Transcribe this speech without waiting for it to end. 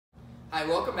Hi,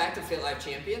 welcome back to Fit Life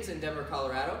Champions in Denver,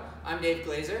 Colorado. I'm Dave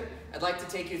Glazer. I'd like to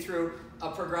take you through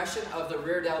a progression of the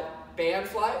rear delt band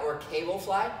fly or cable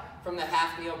fly from the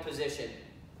half kneel position.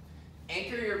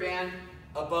 Anchor your band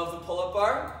above the pull-up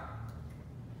bar.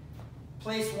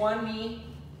 Place one knee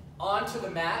onto the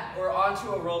mat or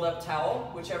onto a rolled up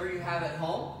towel, whichever you have at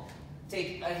home.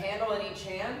 Take a handle in each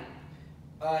hand,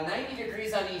 90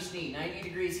 degrees on each knee, 90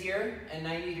 degrees here and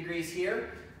 90 degrees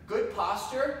here. Good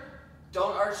posture.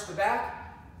 Don't arch the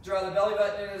back, draw the belly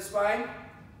button into the spine,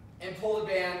 and pull the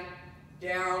band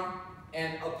down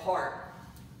and apart.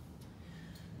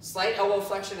 Slight elbow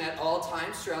flexion at all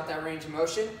times throughout that range of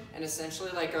motion, and essentially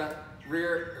like a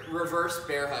reverse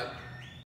bear hug.